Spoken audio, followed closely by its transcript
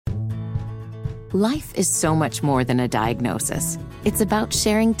Life is so much more than a diagnosis. It's about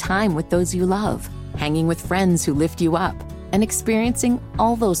sharing time with those you love, hanging with friends who lift you up, and experiencing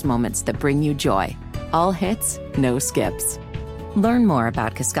all those moments that bring you joy. All hits, no skips. Learn more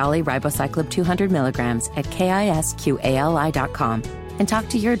about Kisqali Ribociclib 200 milligrams at KISQALI.com and talk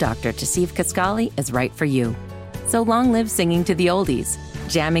to your doctor to see if Kisqali is right for you. So long live singing to the oldies,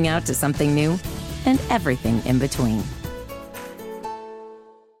 jamming out to something new, and everything in between.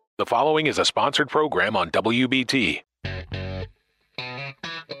 The following is a sponsored program on WBT.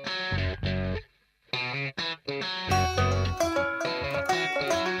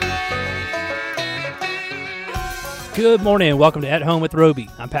 Good morning and welcome to At Home with Roby.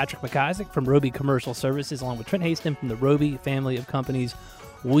 I'm Patrick McIsaac from Roby Commercial Services along with Trent Haston from the Roby family of companies.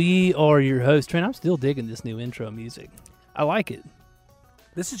 We are your hosts. Trent, I'm still digging this new intro music. I like it.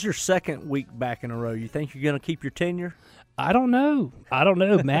 This is your second week back in a row. You think you're going to keep your tenure? I don't know.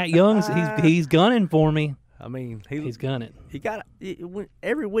 Matt Young's he's gunning for me. I mean, he's gunning. He got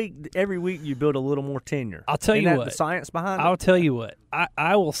every week you build a little more tenure. I'll tell you what. The science behind it. I'll tell you what.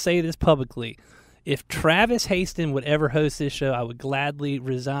 I will say this publicly. If Travis Haston would ever host this show, I would gladly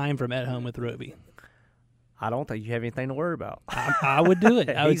resign from At Home with Roby. I don't think you have anything to worry about. I would do it.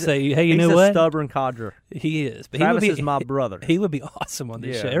 I would say, hey, you know what? He's a stubborn codger. He is. But Travis is my brother. He would be awesome on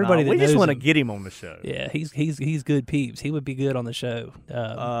this show. Everybody that we knows just want to him, get him on the show. Yeah, he's good peeps. He would be good on the show.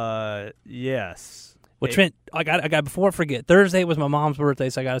 Yes. Well, Trent, I got before I forget. Thursday was my mom's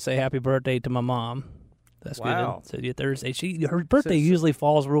birthday, so I got to say happy birthday to my mom. That's wow. Good. So yeah, Thursday. Her birthday usually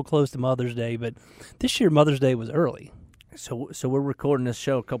falls real close to Mother's Day, but this year Mother's Day was early. So we're recording this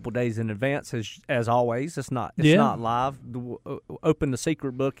show a couple days in advance, as always. It's not live. Open the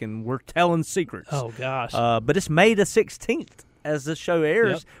secret book and we're telling secrets. Oh gosh! But it's May the 16th as the show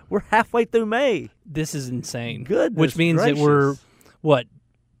airs. Yep. We're halfway through May. This is insane. Goodness Which means gracious. that we're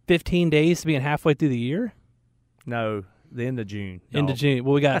 15 days to being halfway through the year? No. The end of June. End of June.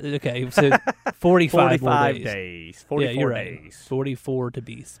 Well, we got, so 45 more days. 44 you're right. days. 44 to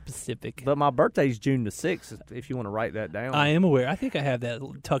be specific. But my birthday's June the 6th, if you want to write that down. I am aware. I think I have that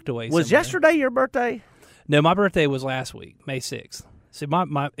tucked away Was somewhere. yesterday your birthday? No, my birthday was last week, May 6th. So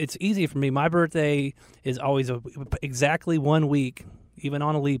it's easy for me. My birthday is always exactly 1 week, even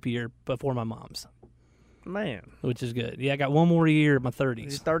on a leap year, before my mom's. Man. Which is good. Yeah, I got one more year of my 30s.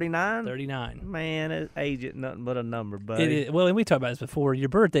 Is 39? 39. Man, age is nothing but a number, buddy. It is. Well, and we talked about this before. Your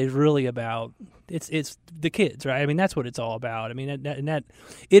birthday is really about it's the kids, right? I mean, that's what it's all about. I mean, that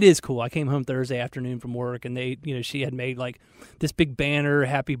it is cool. I came home Thursday afternoon from work, and she had made like this big banner,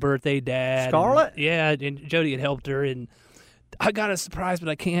 "Happy Birthday, Dad." Scarlett? And Jody had helped her, and I got a surprise, but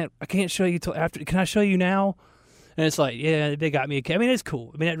I can't show you till after. Can I show you now? And it's like, yeah, they got me. I mean, it's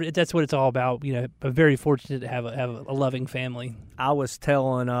cool. I mean, that's what it's all about. You know, I'm very fortunate to have a loving fammy. I was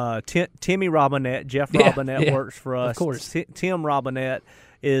telling Timmy Robinette, Jeff Robinette works for us. Of course, Tim Robinette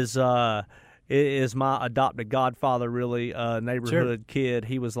is my adopted godfather. Really, neighborhood kid.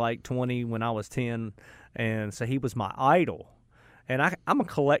 He was like 20 when I was 10, and so he was my idol. And I'm a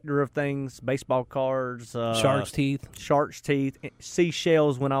collector of things, baseball cards. Shark's teeth,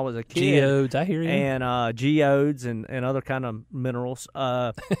 seashells when I was a kid. Geodes, I hear you. And geodes and other kind of minerals.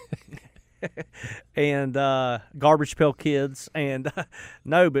 And Garbage Pail Kids. And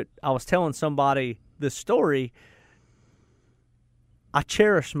but I was telling somebody this story. I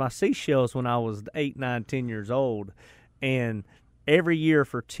cherished my seashells when I was 8, 9, 10 years old. And every year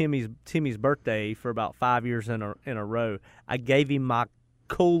for Timmy's birthday, for about 5 years in a row, I gave him my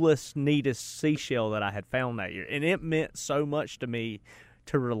coolest, neatest seashell that I had found that year, and it meant so much to me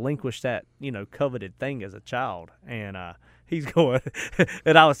to relinquish that coveted thing as a child. And he's going,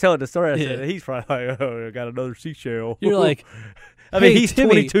 and I was telling the story. I said he's probably like, "Oh, I got another seashell." You're like, I mean, he's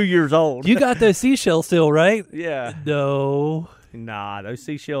Timmy, 22 years old. You got those seashells still, right? Yeah. No. Nah, those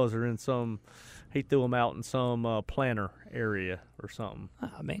seashells are in some. He threw them out in some planter area or something.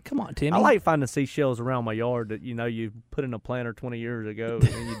 Oh, man, come on, Timmy. I like finding seashells around my yard that, you put in a planter 20 years ago and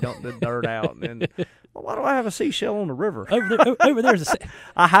then you dump the dirt out. And why do I have a seashell on the river? Over there's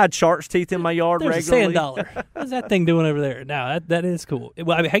I hide shark's teeth in my yard regularly. There's a sand dollar. What's that thing doing over there? No, that is cool.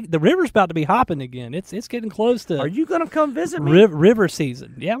 Well, I mean, hey, the river's about to be hopping again. It's getting close to. Are you going to come visit me? River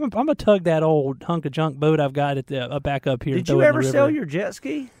season. Yeah, I'm going to tug that old hunk of junk boat I've got back up here. Did you ever sell your jet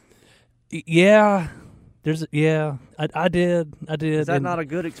ski? Yeah. I did. Is that not a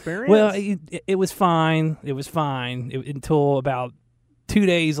good experience? Well, it was fine. It was fine until about 2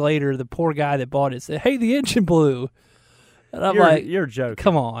 days later. The poor guy that bought it said, "Hey, the engine blew." And I'm like, "You're joking."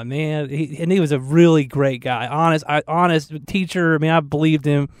 Come on, man. He was a really great guy. Honest teacher. I mean, I believed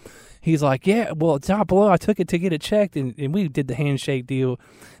him. He's like, yeah, well, it's not blow. I took it to get it checked, and we did the handshake deal.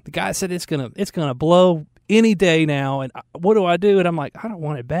 The guy said it's gonna blow any day now, and what do I do? And I'm like, I don't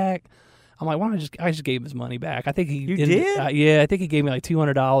want it back. I'm like, why don't I just gave him his money back. I think he did. Yeah, I think he gave me like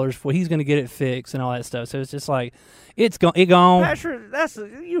 $200 for he's going to get it fixed and all that stuff. So it's just like it gone. Patrick,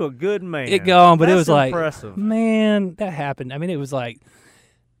 you a good man. It gone, but that's it was impressive. Like, man, that happened. I mean, it was like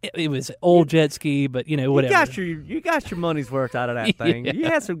it was old jet ski, but whatever. You got your money's worth out of that thing. Yeah. You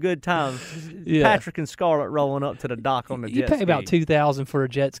had some good times. Yeah. Patrick and Scarlett rolling up to the dock on the jet ski. You pay about $2,000 for a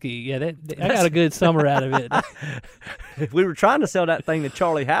jet ski. Yeah, I got a good summer out of it. We were trying to sell that thing to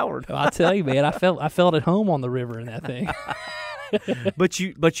Charlie Howard. I tell you, man, I felt at home on the river in that thing.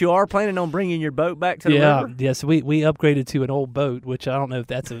 But you are planning on bringing your boat back to the river? Yes, we upgraded to an old boat, which I don't know if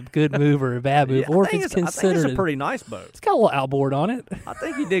that's a good move or a bad move, or if it's considered. I think it's a pretty nice boat. It's got a little outboard on it. I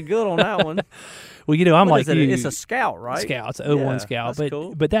think you did good on that one. Well, I'm like you. It's a Scout, right? Scout. It's an 01 Scout. That's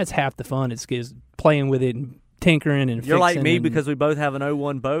cool. But that's half the fun. Is playing with it and tinkering and You're like fixing me and, because we both have an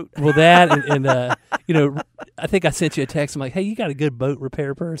 01 boat. Well, that and I think I sent you a text. I'm like, hey, you got a good boat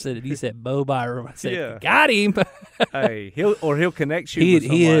repair person? And he said, Bo Byram. I said, got him. Hey, he'll connect you with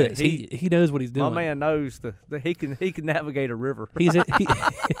somebody. He knows what he's doing. My man knows he can navigate a river. He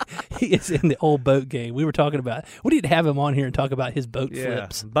is in the old boat game. We were talking about. We need to have him on here and talk about his boat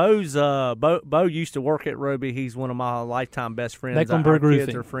flips. Bo used to work at Roby. He's one of my lifetime best friends. Mecklenburg Our Roofing.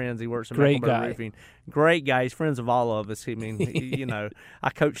 Kids are friends. He works at Great Mecklenburg guy. Roofing. Great guy. He's friends of all of us. I mean, I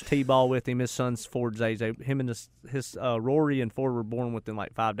coached t-ball with him. His son's Ford's age. Him and his Rory and Ford were born within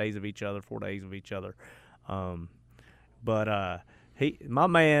like 4 days of each other. My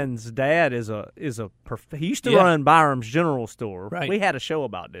man's dad is he used to run Byram's General Store. Right. We had a show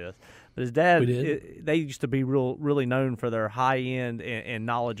about this. But his dad, they used to be really known for their high end and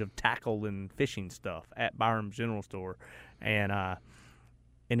knowledge of tackle and fishing stuff at Byram's General Store, and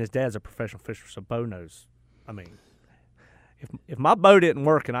his dad's a professional fisher, so Bo knows. I mean, if my boat isn't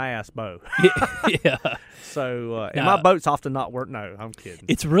working, I ask Bo. Yeah. So and my boat's often not work. No, I'm kidding.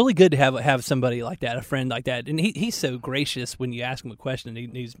 It's really good to have somebody like that, a friend like that, and he's so gracious when you ask him a question. He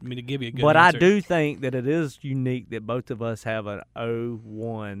needs me to give you a good. But answer. I do think that it is unique that both of us have an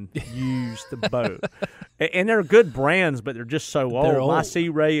 01 used boat, and they're good brands, but they're just so old. They're old. My Sea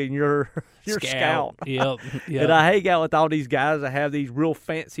Ray and your Scout. Yep. And I hang out with all these guys that have these real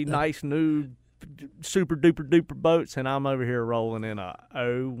fancy, nice new, super duper duper boats, and I'm over here rolling in a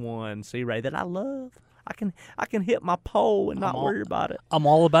 01 Sea Ray that I love. I can hit my pole and not worry about it. I'm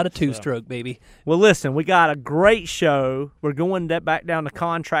all about a two-stroke, baby. Well, listen, we got a great show. We're going back down to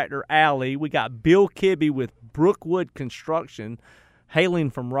Contractor Alley. We got Bill Kibbe with Brookwood Construction, hailing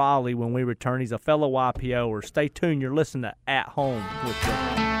from Raleigh when we return. He's a fellow YPOer. Stay tuned. You're listening to At Home with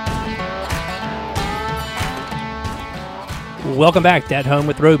Roby. Welcome back to At Home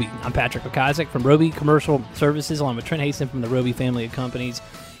with Roby. I'm Patrick McIsaac from Roby Commercial Services, along with Trent Haston from the Roby family of companies.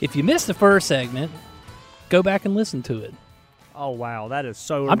 If you missed the first segment, go back and listen to it. Oh wow, that is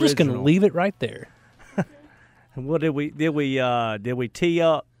so. I'm just going to leave it right there. What did we tee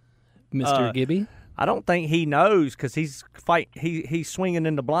up, Mr. Gibby? I don't think he knows because he's swinging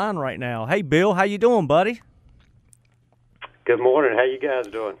in the blind right now. Hey, Bill, how you doing, buddy? Good morning. How you guys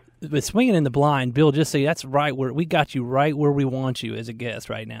doing? But swinging in the blind, Bill, just say that's right where we got you right where we want you as a guest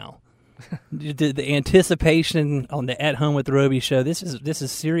right now. The anticipation on the At Home with Roby show. This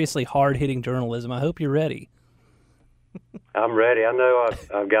is seriously hard-hitting journalism. I hope you're ready. I'm ready. I know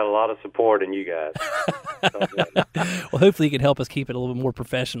I've got a lot of support in you guys. Well, hopefully you can help us keep it a little bit more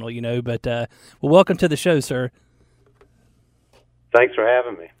professional, But well, welcome to the show, sir. Thanks for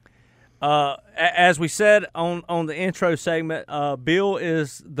having me. As we said on the intro segment, Bill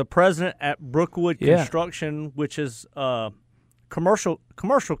is the president at Brookwood Construction, which is commercial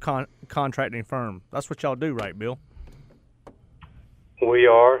contracting firm. That's what y'all do, right, Bill? We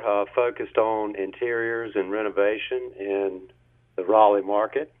are focused on interiors and renovation in the Raleigh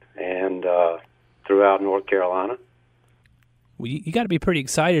market and throughout North Carolina. Well, you got to be pretty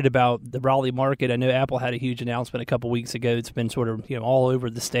excited about the Raleigh market. I know Apple had a huge announcement a couple weeks ago. It's been sort of all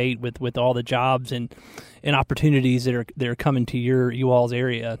over the state with all the jobs and opportunities that are coming to you all's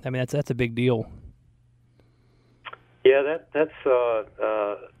area. I mean that's a big deal. Yeah, that's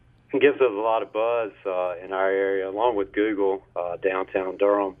gives us a lot of buzz in our area, along with Google. Downtown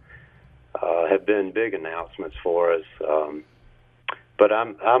Durham have been big announcements for us, but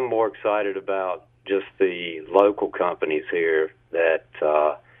I'm more excited about just the local companies here that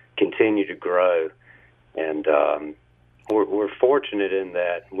continue to grow, and we're fortunate in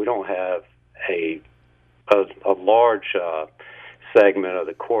that we don't have a large segment of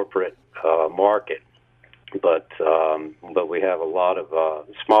the corporate market. but we have a lot of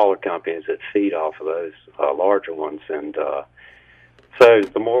smaller companies that feed off of those larger ones, and so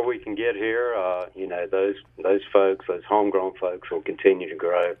the more we can get here, those folks, those homegrown folks, will continue to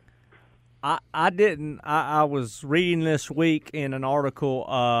grow. I was reading this week in an article.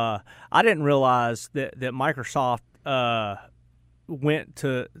 I didn't realize that Microsoft went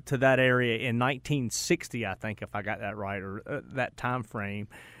to that area in 1960. I think, if I got that right, or that time frame,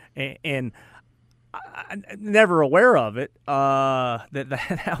 and I never aware of it.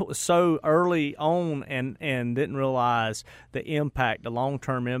 That was so early on, and didn't realize the impact, the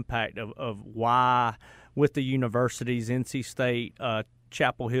long-term impact of why with the universities, NC State,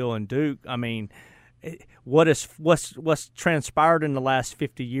 Chapel Hill, and Duke. I mean, what's transpired in the last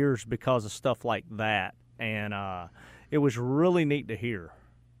 50 years because of stuff like that, and it was really neat to hear.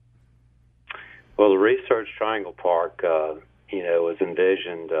 Well, the Research Triangle Park, was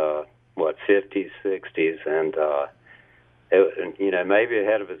envisioned 50s, 60s, and it, maybe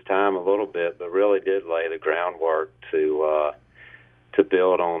ahead of its time a little bit, but really did lay the groundwork to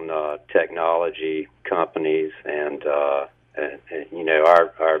build on technology companies and our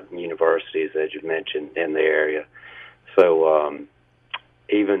universities, as you mentioned, in the area. So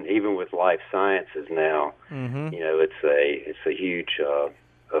even with life sciences now, it's a huge a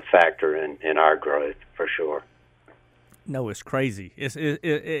factor in our growth for sure. No, it's crazy.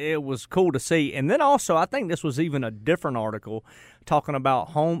 It was cool to see. And then also, I think this was even a different article talking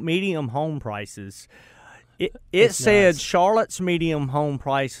about medium home prices. It said nuts. Charlotte's medium home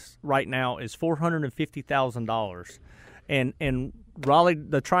price right now is $450,000, and Raleigh,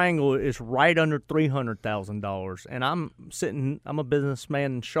 the Triangle, is right under $300,000. And I'm a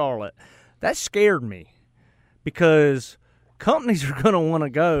businessman in Charlotte. That scared me because companies are going to want to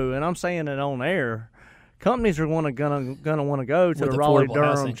go, and I'm saying it on air. Companies are gonna want to go to the Raleigh,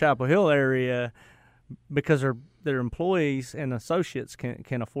 Durham, Chapel Hill area because their employees and associates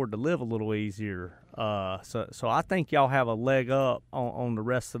can afford to live a little easier. So I think y'all have a leg up on the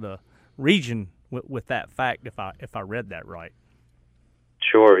rest of the region with that fact. If I read that right.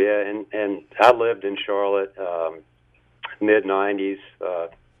 Sure, yeah, and I lived in Charlotte mid '90s,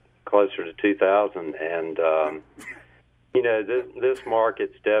 closer to 2000, and this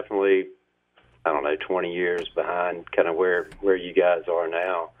market's definitely, 20 years behind kind of where you guys are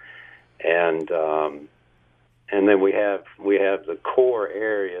now, and then we have the core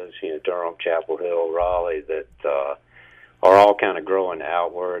areas, Durham, Chapel Hill, Raleigh, that are all kind of growing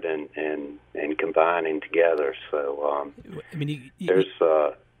outward and combining together. So there's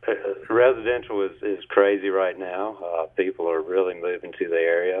residential is crazy right now. People are really moving to the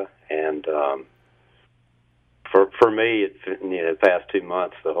area, and For me, the past 2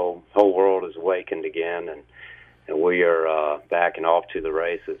 months, the whole world has awakened again, and we are backing off to the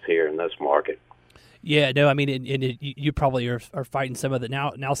races here in this market. Yeah, no, I mean, you probably are fighting some of the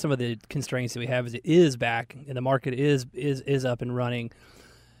now. Some of the constraints that we have is back, and the market is up and running.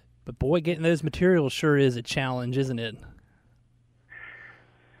 But boy, getting those materials sure is a challenge, isn't it?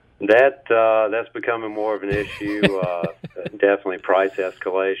 That's becoming more of an issue. Definitely price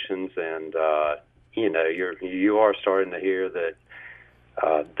escalations, and you are starting to hear that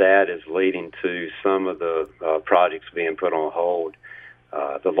that is leading to some of the projects being put on hold,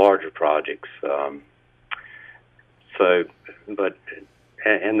 the larger projects.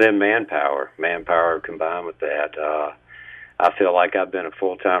 And then manpower combined with that. I feel like I've been a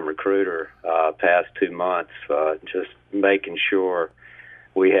full-time recruiter past 2 months, just making sure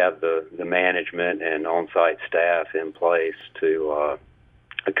we have the management and on-site staff in place to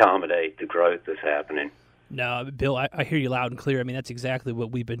accommodate the growth that's happening. No, Bill, I hear you loud and clear. I mean, that's exactly what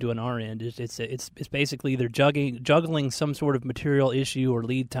we've been doing on our end. It's basically either juggling some sort of material issue or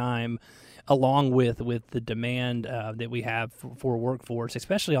lead time, along with the demand that we have for workforce,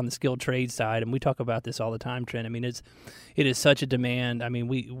 especially on the skilled trade side. And we talk about this all the time, Trent. I mean, it is such a demand. I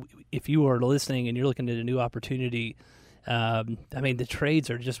mean, if you are listening and you're looking at a new opportunity, I mean, the trades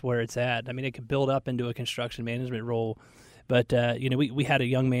are just where it's at. I mean, it could build up into a construction management role. But, we had a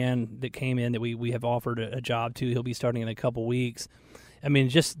young man that came in that we have offered a job to. He'll be starting in a couple weeks. I mean,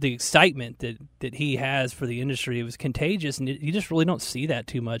 just the excitement that he has for the industry, it was contagious, and you just really don't see that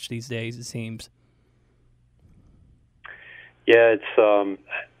too much these days, it seems. Yeah, it's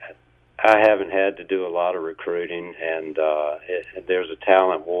I haven't had to do a lot of recruiting, and there's a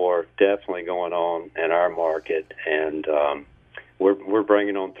talent war definitely going on in our market, and we're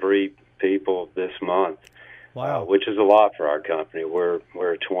bringing on 3 people this month. Wow, which is a lot for our company. We're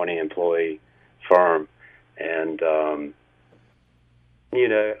a 20-employee firm, and I'm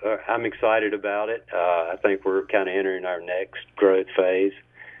excited about it. I think we're kind of entering our next growth phase,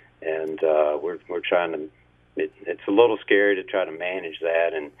 and we're trying to it's a little scary to try to manage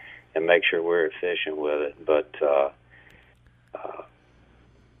that and make sure we're efficient with it. But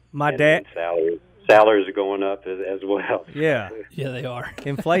my dad salaries are going up as well. Yeah. Yeah, they are.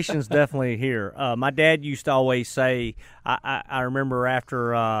 Inflation's definitely here. My dad used to always say, I remember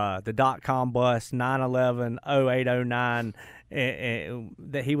after the dot-com bust, 9/11, 08, 09,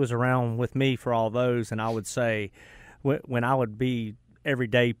 that he was around with me for all those, and I would say when I would be every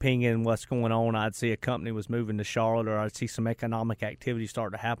day pinging what's going on, I'd see a company was moving to Charlotte, or I'd see some economic activity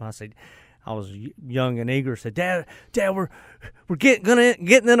start to happen. I was young and eager. Said, Dad, we're getting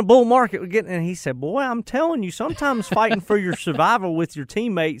in a bull market. And he said, boy, I'm telling you, sometimes fighting for your survival with your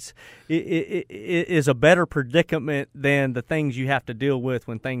teammates is a better predicament than the things you have to deal with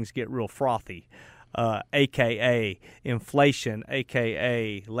when things get real frothy. AKA inflation,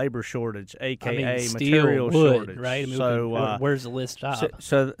 AKA labor shortage, AKA steel, material wood, shortage. Right? I mean, so where's the list stop?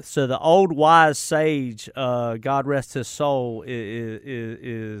 So the old wise sage, God rest his soul,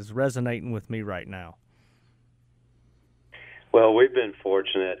 is resonating with me right now. Well, we've been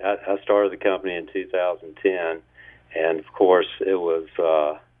fortunate. I started the company in 2010, and of course, it was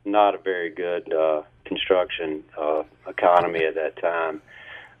not a very good construction economy at that time.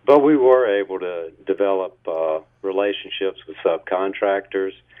 But we were able to develop relationships with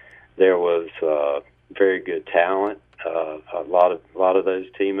subcontractors. There was very good talent. A lot of those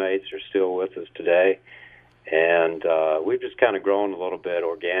teammates are still with us today, and we've just kind of grown a little bit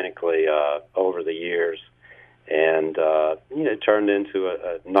organically over the years, and turned into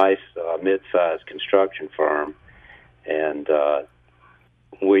a nice mid-sized construction firm. And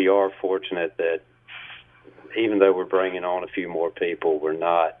we are fortunate that, even though we're bringing on a few more people, we're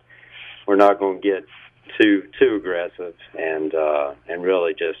not going to get too aggressive, and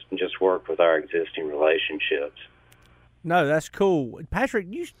really just work with our existing relationships. No, that's cool, Patrick.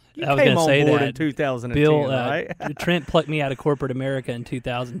 You I was came on say board that. in 2010, Bill, right? Trent plucked me out of corporate America in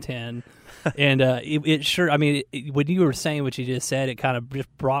 2010, and it sure. I mean, when you were saying what you just said, it kind of just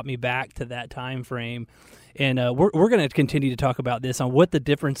brought me back to that time frame. And we're going to continue to talk about this on what the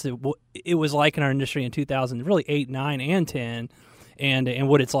difference it was like in our industry in 2000, really 8, 9, and 10, and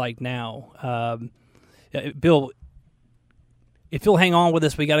what it's like now. Bill, if you'll hang on with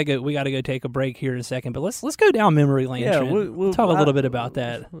us, we got to go take a break here in a second. But let's go down memory lane. Yeah, Trent. We'll talk a little bit about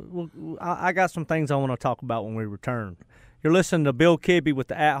that. I got some things I want to talk about when we return. You're listening to Bill Kibbe with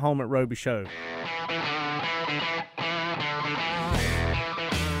the At Home at Roby show.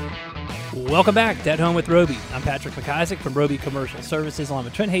 Welcome back to At Home with Roby. I'm Patrick McIsaac from Roby Commercial Services, along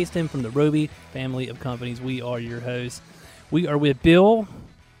with Trent Haston from the Roby family of companies. We are your hosts. We are with Bill.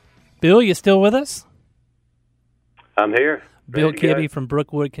 Bill, you still with us? I'm here. Bill Kibbe from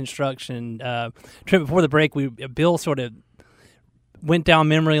Brookwood Construction. Trent, before the break, Bill sort of went down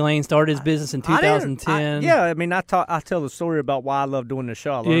memory lane, started his business in 2010. I tell the story about why I love doing the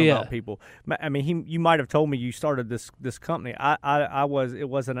show. I learn about people. I mean, you might have told me you started this company. It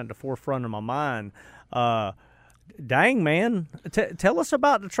wasn't at the forefront of my mind. Dang, man. Tell us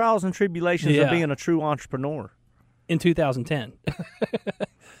about the trials and tribulations of being a true entrepreneur. In 2010.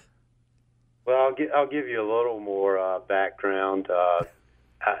 Well, I'll give you a little more background.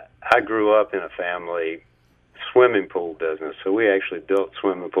 I grew up in a family swimming pool business, so we actually built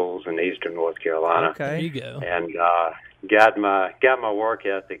swimming pools in eastern North Carolina. Okay, there you go. And got my work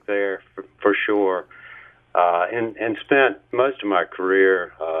ethic there for sure. And spent most of my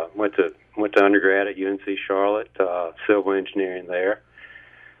career went to undergrad at UNC Charlotte, civil engineering there.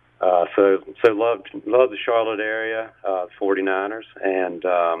 So loved the Charlotte area, 49ers,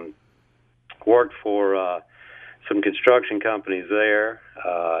 and worked for some construction companies there.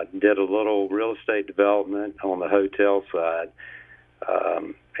 Did a little real estate development on the hotel side,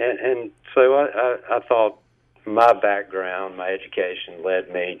 and so I thought my background, my education,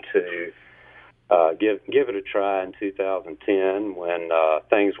 led me to give it a try in 2010 when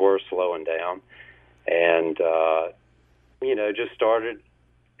things were slowing down, and just started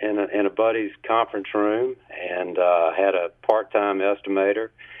in a buddy's conference room, and had a part-time estimator,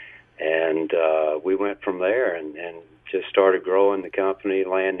 and we went from there and just started growing the company,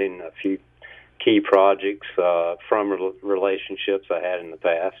 landing a few key projects from relationships I had in the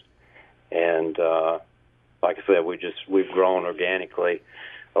past, and like I said, we've grown organically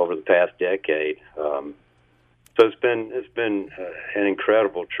over the past decade. So it's been an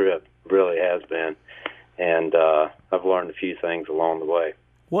incredible trip, really has been, and I've learned a few things along the way.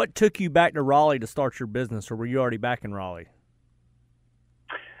 What took you back to Raleigh to start your business, or were you already back in Raleigh?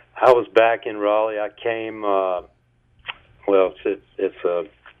 I was back in Raleigh. I came, it's a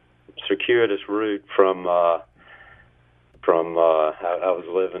circuitous route from I was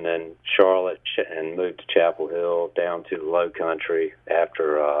living in Charlotte and moved to Chapel Hill down to the Low Country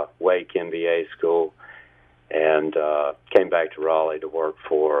after Wake MBA school, and came back to Raleigh to work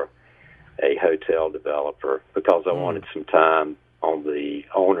for a hotel developer because I wanted some time on the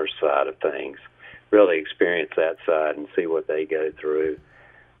owner side of things, really experience that side and see what they go through,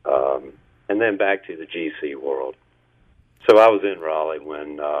 and then back to the GC world. So I was in Raleigh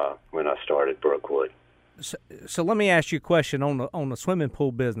when I started Brookwood. So let me ask you a question on the swimming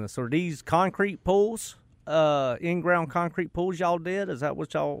pool business. Are these concrete pools, in-ground concrete pools y'all did? Is that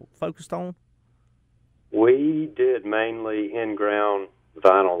what y'all focused on? We did mainly in-ground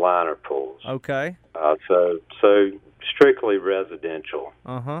vinyl liner pools. Okay. So strictly residential.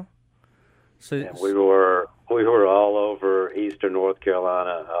 Uh-huh. So and we were all over eastern North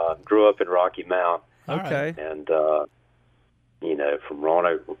Carolina. Grew up in Rocky Mount. Okay. And from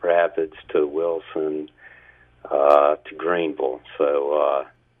Roanoke Rapids to Wilson to Greenville.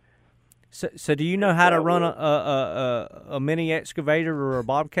 So do you know how to run a mini excavator or a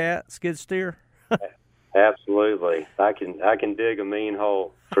Bobcat skid steer? Absolutely. I can dig a mean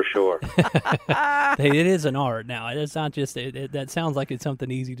hole for sure. Hey, it is an art now. It's not just that sounds like it's something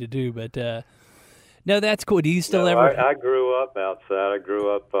easy to do, but no, that's cool. Do you still ever? I grew up outside. I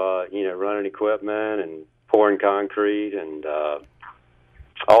grew up, running equipment and pouring concrete and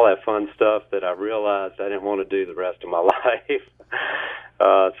all that fun stuff that I realized I didn't want to do the rest of my life.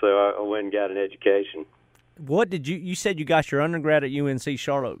 So I went and got an education. What did you said you got your undergrad at UNC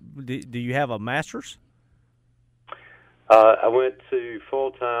Charlotte. Do you have a master's? I went to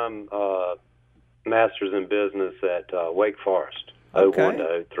full-time master's in business at Wake Forest, 01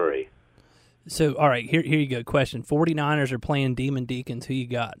 to 03. So, all right, here you go. Question: 49ers are playing Demon Deacons. Who you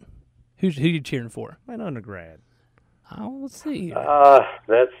got? Who you cheering for? An undergrad. Oh, let's see.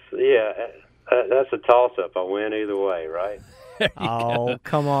 That's a toss-up. I win either way, right? Oh,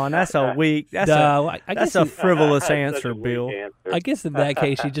 come on. That's a weak. That's a frivolous answer, Bill. Answer. I guess in that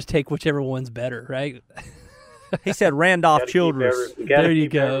case, you just take whichever one's better, right? He said Randolph Childress. There you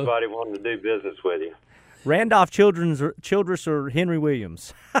go. Everybody wanting to do business with you. Randolph Childress or Henry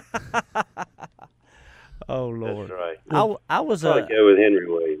Williams. Oh Lord. That's right. I was I'd go with Henry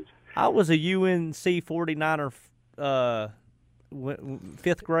Williams. I was a UNC 49er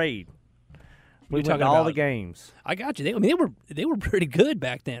fifth grade. We went to all the games. I got you. They were pretty good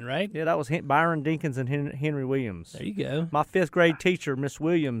back then, right? Yeah, that was Byron Dinkins and Henry Williams. There you go. My fifth grade teacher, Miss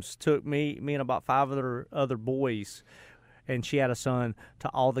Williams, took me and about five other boys, and she had a son, to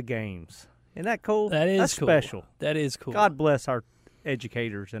all the games. Isn't that cool? That's cool. Special. That is cool. God bless our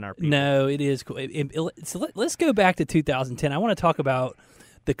educators and our people. No, it is cool. So let's go back to 2010. I want to talk about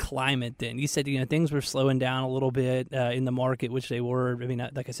the climate then. You said, things were slowing down a little bit in the market, which they were. I mean,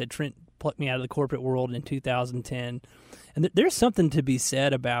 like I said, Trent plucked me out of the corporate world in 2010. And there's something to be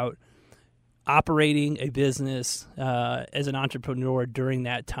said about operating a business as an entrepreneur during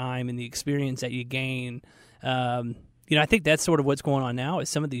that time and the experience that you gain. I think that's sort of what's going on now is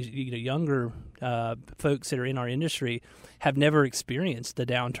some of these younger folks that are in our industry have never experienced the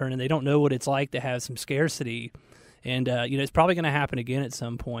downturn, and they don't know what it's like to have some scarcity. And, it's probably going to happen again at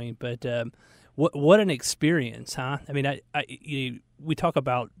some point. But what an experience, huh? I mean, we talk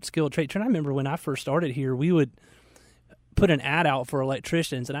about skilled trade. I remember when I first started here, we would put an ad out for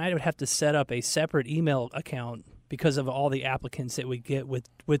electricians, and I would have to set up a separate email account because of all the applicants that we get with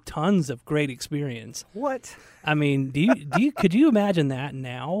tons of great experience. What? I mean, could you imagine that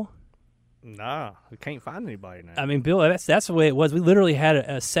now? Nah, we can't find anybody now. I mean, Bill, that's the way it was. We literally had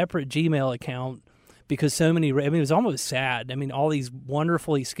a separate Gmail account because so many. I mean, it was almost sad. I mean, all these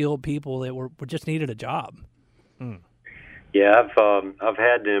wonderfully skilled people that were just needed a job. Mm. Yeah, I've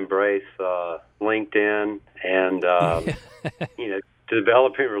had to embrace LinkedIn and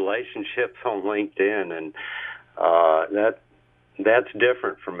developing relationships on LinkedIn, and that's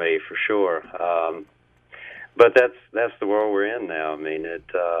different for me for sure. But that's the world we're in now. I mean,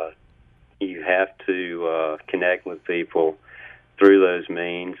 you have to connect with people through those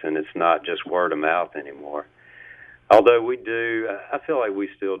means, and it's not just word of mouth anymore. Although I feel like we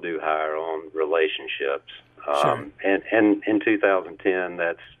still do hire on relationships. Sure. And in 2010,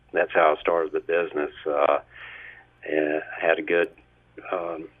 that's how I started the business. And I had a good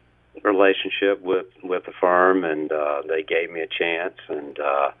relationship with the firm, and they gave me a chance, and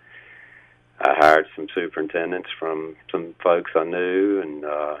I hired some superintendents from some folks I knew and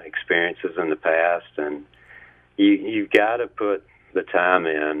experiences in the past, and you've got to put the time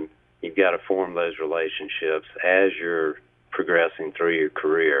in. You've got to form those relationships as you're progressing through your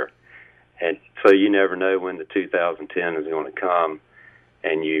career. And so you never know when the 2010 is going to come,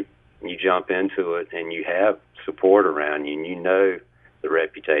 and you jump into it, and you have support around you, and you know the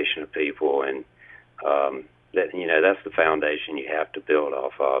reputation of people, and that's the foundation you have to build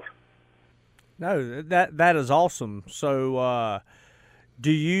off of. No, that is awesome. So,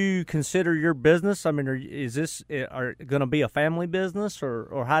 do you consider your business? I mean, is this going to be a family business,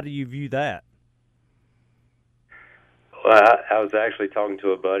 or how do you view that? Well, I was actually talking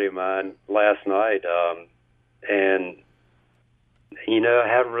to a buddy of mine last night, and I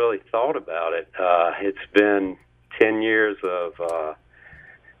haven't really thought about it. It's been 10 years of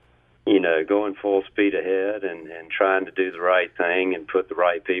going full speed ahead and trying to do the right thing and put the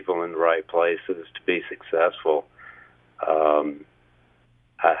right people in the right places to be successful.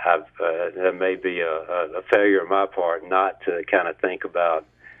 That may be a failure on my part not to kind of think about,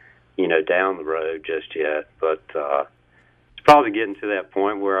 down the road just yet. But it's probably getting to that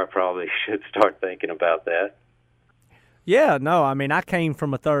point where I probably should start thinking about that. Yeah, no, I mean, I came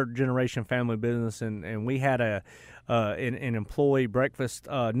from a third-generation family business, and we had an employee breakfast,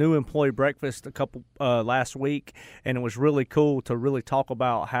 new employee breakfast a couple last week, and it was really cool to really talk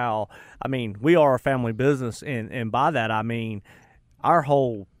about how, I mean, we are a family business, and by that I mean our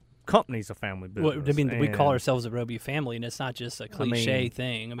whole company's a family business. Well, I mean, we call ourselves a Roby family, and it's not just a cliche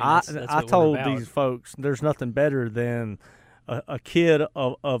thing. I mean, I told these folks there's nothing better than a kid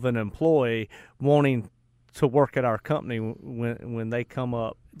of an employee wanting to work at our company when they come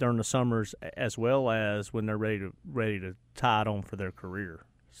up during the summers, as well as when they're ready to tie it on for their career.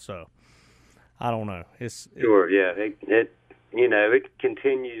 So I don't know. Sure, yeah. It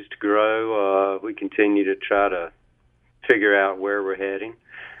continues to grow. We continue to try to figure out where we're heading.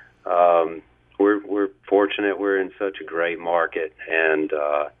 We're fortunate we're in such a great market, and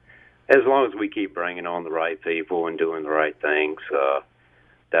as long as we keep bringing on the right people and doing the right things,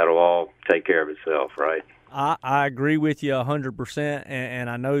 that'll all take care of itself, right? I agree with you 100%, and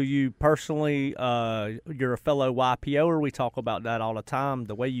I know you personally. You're a fellow YPOer. We talk about that all the time.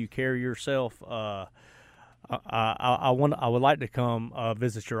 The way you carry yourself. I would like to come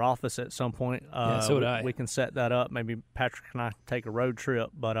visit your office at some point. So would I. We can set that up. Maybe Patrick and I take a road trip.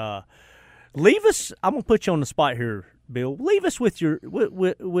 But leave us. I'm gonna put you on the spot here, Bill. Leave us with your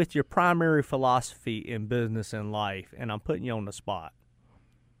with your primary philosophy in business and life, and I'm putting you on the spot.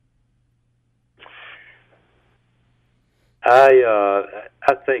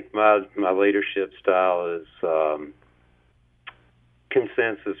 I think my leadership style is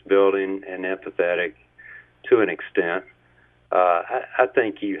consensus building and empathetic to an extent. I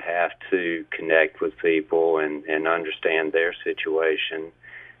think you have to connect with people and understand their situation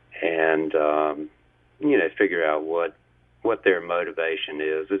and figure out what their motivation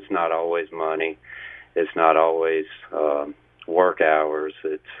is. It's not always money. It's not always work hours.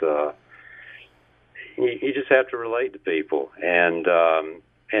 It's you just have to relate to people and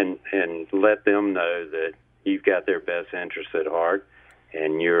let them know that you've got their best interests at heart,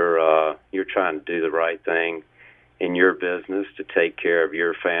 and you're trying to do the right thing in your business to take care of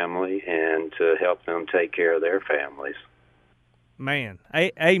your family and to help them take care of their families. Man,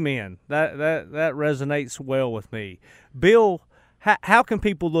 amen. That resonates well with me. Bill, how can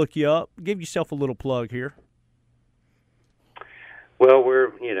people look you up? Give yourself a little plug here. Well,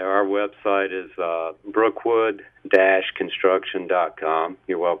 our website is brookwood-construction.com.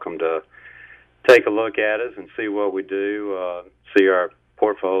 You're welcome to take a look at us and see what we do, see our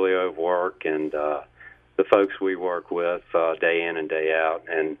portfolio of work and the folks we work with day in and day out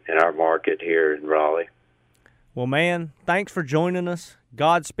in our market here in Raleigh. Well, man, thanks for joining us.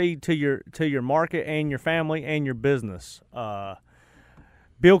 Godspeed to your market and your family and your business. Bill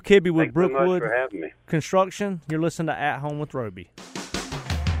Kibbe with Thanks so Brookwood much for having me. Construction. You're listening to At Home with Roby.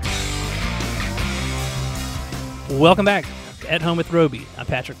 Welcome back. At Home with Roby. I'm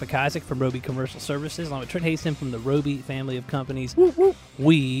Patrick McIsaac from Roby Commercial Services, along with Trent Haston from the Roby family of companies. Woo, woo.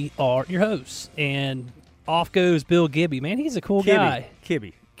 We are your hosts. And off goes Bill Kibbe. Man, he's a cool guy.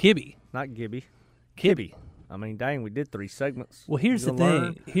 Kibbe. Not Gibby. Kibbe. I mean, dang, we did 3 segments. Well, here's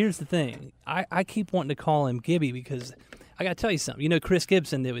the thing. I keep wanting to call him Gibby because I got to tell you something. You know, Chris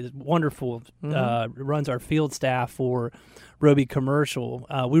Gibson, that was wonderful, runs our field staff for Roby Commercial.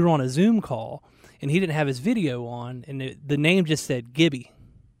 We were on a Zoom call, and he didn't have his video on, and the name just said Gibby,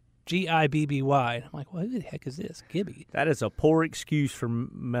 Gibby. I'm like, what the heck is this, Gibby? That is a poor excuse for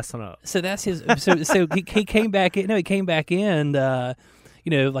messing up. So that's his. So he came back in. No, he came back in.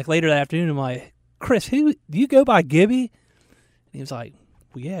 Like later that afternoon. I'm like, Chris, who do you go by, Gibby? And he was like,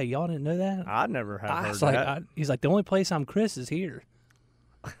 well, yeah, y'all didn't know that? I never have heard that. He's like, the only place I'm Chris is here.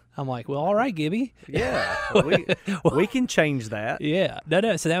 I'm like, well, all right, Gibby. Yeah, we can change that. Yeah,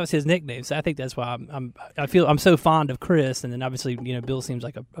 no. So that was his nickname. So I think that's why I feel I'm so fond of Chris, and then obviously Bill seems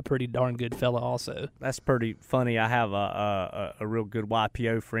like a pretty darn good fella also. That's pretty funny. I have a real good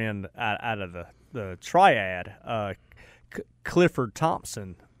YPO friend out of the triad, Clifford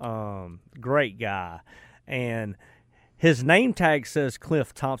Thompson, great guy, and his name tag says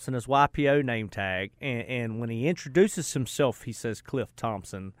Cliff Thompson, his YPO name tag, and when he introduces himself, he says Cliff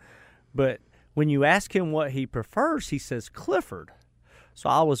Thompson. But when you ask him what he prefers, he says Clifford. So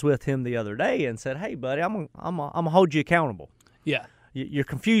I was with him the other day and said, "Hey, buddy, I'm gonna hold you accountable. Yeah, You're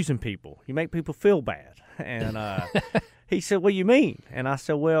confusing people. You make people feel bad." And he said, "What do you mean?" And I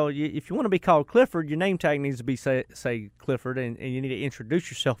said, "Well, if you want to be called Clifford, your name tag needs to be say Clifford, and you need to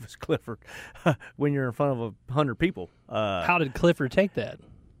introduce yourself as Clifford when you're in front of 100 people." How did Clifford take that?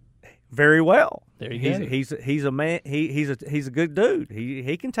 Very well. There you go. He's a man. He's a good dude.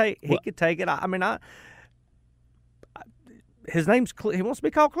 He can take take it. I mean, his name's he wants to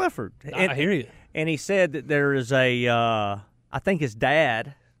be called Clifford. I hear you. And he said that there is a I think his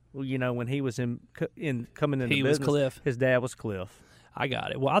dad. When he was coming into he business, was Cliff. His dad was Cliff. I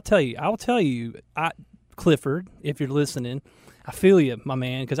got it. Well, I'll tell you, Clifford, if you're listening, I feel you, my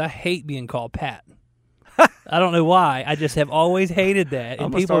man, because I hate being called Pat. I don't know why. I just have always hated that. And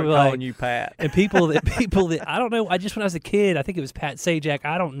I'm gonna start calling you Pat. And people that I don't know. I just when I was a kid, I think it was Pat Sajak.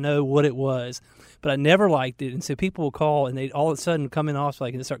 I don't know what it was, but I never liked it. And so people will call, and they all of a sudden come in off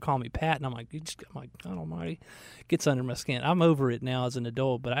and they start calling me Pat, and I'm like, God Almighty, gets under my skin. I'm over it now as an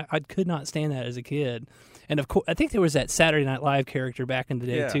adult, but I could not stand that as a kid. And of course, I think there was that Saturday Night Live character back in the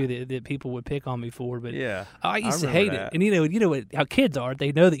day too that people would pick on me for. But I used to hate it. And you know how kids are.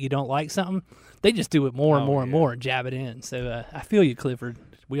 They know that you don't like something. They just do it more and more and more and jab it in. So I feel you, Clifford.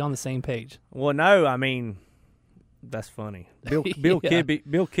 We on the same page. Well, no, I mean, that's funny. Bill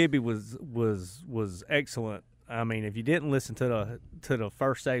Kibbe was excellent. I mean, if you didn't listen to the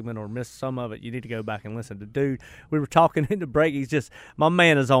first segment or missed some of it, you need to go back and listen to dude. We were talking in the break. He's just my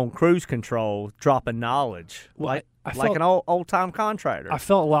man is on cruise control, dropping knowledge like an old time contractor. I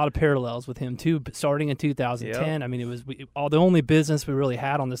felt a lot of parallels with him too. Starting in 2010, I mean, it was the only business we really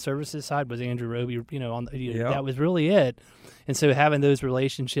had on the services side was Andrew Roby. That was really it. And so having those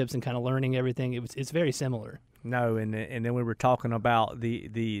relationships and kind of learning everything, it's very similar. No, and then we were talking about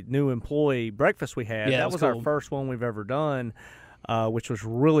the new employee breakfast we had. Yeah, that was cool. our first one we've ever done, which was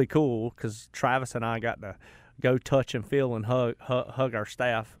really cool because Travis and I got to go touch and feel and hug our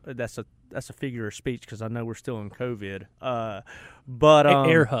staff. That's a figure of speech because I know we're still in COVID. But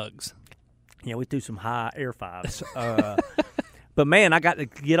air hugs. Yeah, we do some high air fives. But man, I got to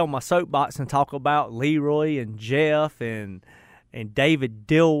get on my soapbox and talk about Leroy and Jeff and David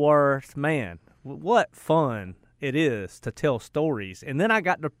Dilworth. Man, what fun it is to tell stories. And then I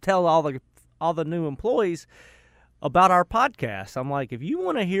got to tell all the new employees about our podcast. I'm like, if you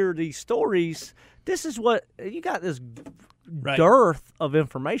want to hear these stories, this is what you got. This dearth of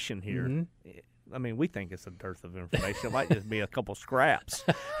information here. Mm-hmm. I mean, we think it's a dearth of information. It might just be a couple scraps.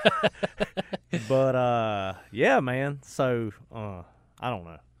 But yeah, man. So I don't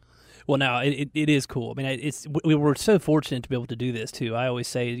know. Well, no, it is cool. I mean, we were so fortunate to be able to do this too. I always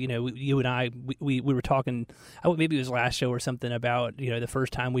say, you and I, we were talking. Maybe it was last show or something about the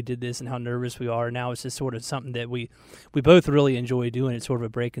first time we did this and how nervous we are. Now it's just sort of something that we both really enjoy doing. It's sort of a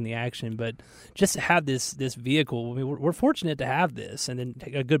break in the action, but just to have this vehicle, I mean, we're fortunate to have this, and then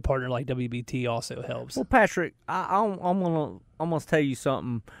a good partner like WBT also helps. Well, Patrick, I'm gonna tell you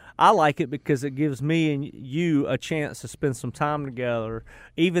something. I like it because it gives me and you a chance to spend some time together,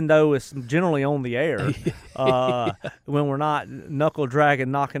 even though it's generally on the air. When we're not knuckle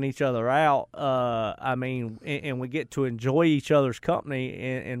dragging, knocking each other out. I mean, and we get to enjoy each other's company.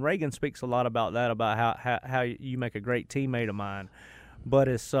 And Reagan speaks a lot about that, about how you make a great teammate of mine. But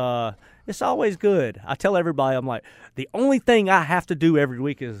it's always good. I tell everybody, I'm like, the only thing I have to do every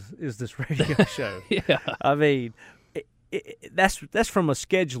week is this radio show. Yeah. I mean, that's from a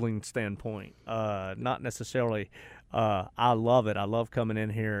scheduling standpoint, not necessarily. I love it. I love coming in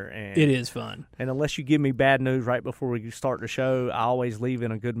here, and it is fun. And unless you give me bad news right before we start the show, I always leave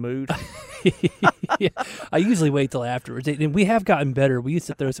in a good mood. Yeah. I usually wait till afterwards, and we have gotten better. We used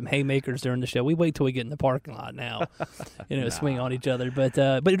to throw some haymakers during the show. We wait till we get in the parking lot now, swing on each other. But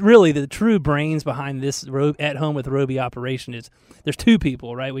really, the true brains behind this at home with Roby operation is there's two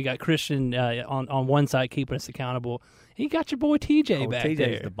people, right? We got Christian on one side keeping us accountable. You got your boy TJ back TJ's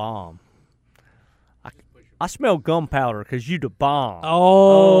there. The bomb. I smell gunpowder because you the bomb.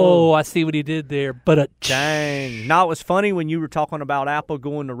 Oh, I see what he did there. But dang. Now, it was funny when you were talking about Apple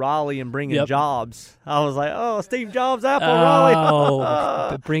going to Raleigh and bringing jobs. I was like, oh, Steve Jobs, Apple, Raleigh.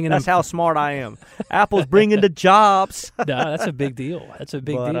 Oh, That's how smart I am. Apple's bringing the jobs. No, that's a big deal. That's a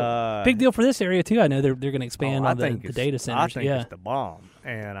big deal. Big deal for this area, too. I know they're going to expand on the data centers. I think it's the bomb.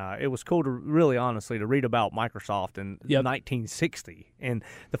 And it was cool to really, honestly, to read about Microsoft in 1960. And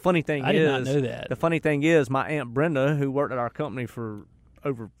the funny thing I did not know that. The funny thing is, my Aunt Brenda, who worked at our company for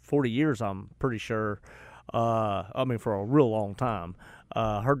over 40 years, I'm pretty sure, for a real long time,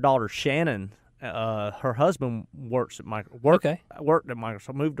 her daughter Shannon, her husband worked at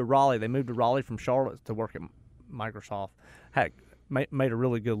Microsoft, moved to Raleigh. They moved to Raleigh from Charlotte to work at Microsoft. Heck, made a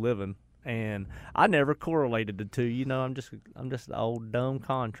really good living. And I never correlated the two. You know, I'm just an old dumb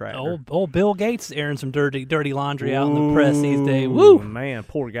contractor. Old Bill Gates airing some dirty laundry out in the press these days. Woo, man,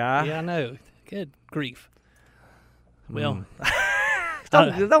 poor guy. Yeah, I know. Good grief. Well,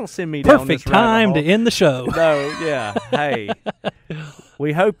 don't send me down this perfect time to end the show. No, yeah. Hey,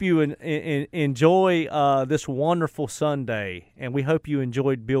 we hope you enjoy this wonderful Sunday, and we hope you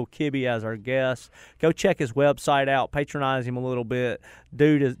enjoyed Bill Kibbe as our guest. Go check his website out, patronize him a little bit.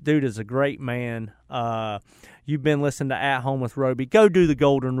 Dude is a great man. You've been listening to At Home with Roby. Go do the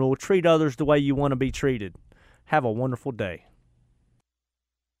golden rule. Treat others the way you want to be treated. Have a wonderful day.